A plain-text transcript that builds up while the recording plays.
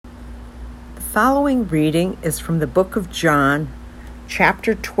following reading is from the book of John,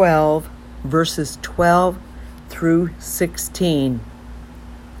 chapter 12, verses 12 through 16.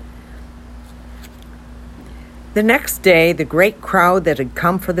 The next day, the great crowd that had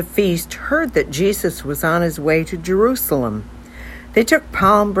come for the feast heard that Jesus was on his way to Jerusalem. They took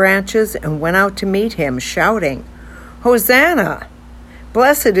palm branches and went out to meet him, shouting, "Hosanna!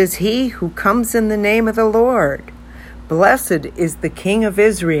 Blessed is he who comes in the name of the Lord. Blessed is the King of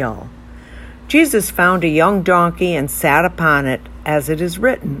Israel." Jesus found a young donkey and sat upon it, as it is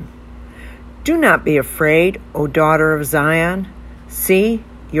written, "Do not be afraid, O daughter of Zion. See,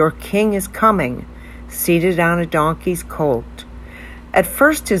 your king is coming, seated on a donkey's colt." At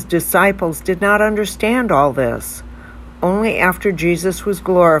first his disciples did not understand all this. Only after Jesus was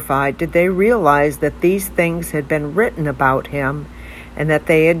glorified did they realize that these things had been written about him and that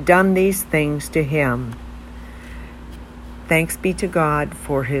they had done these things to him. Thanks be to God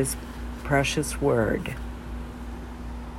for his precious word.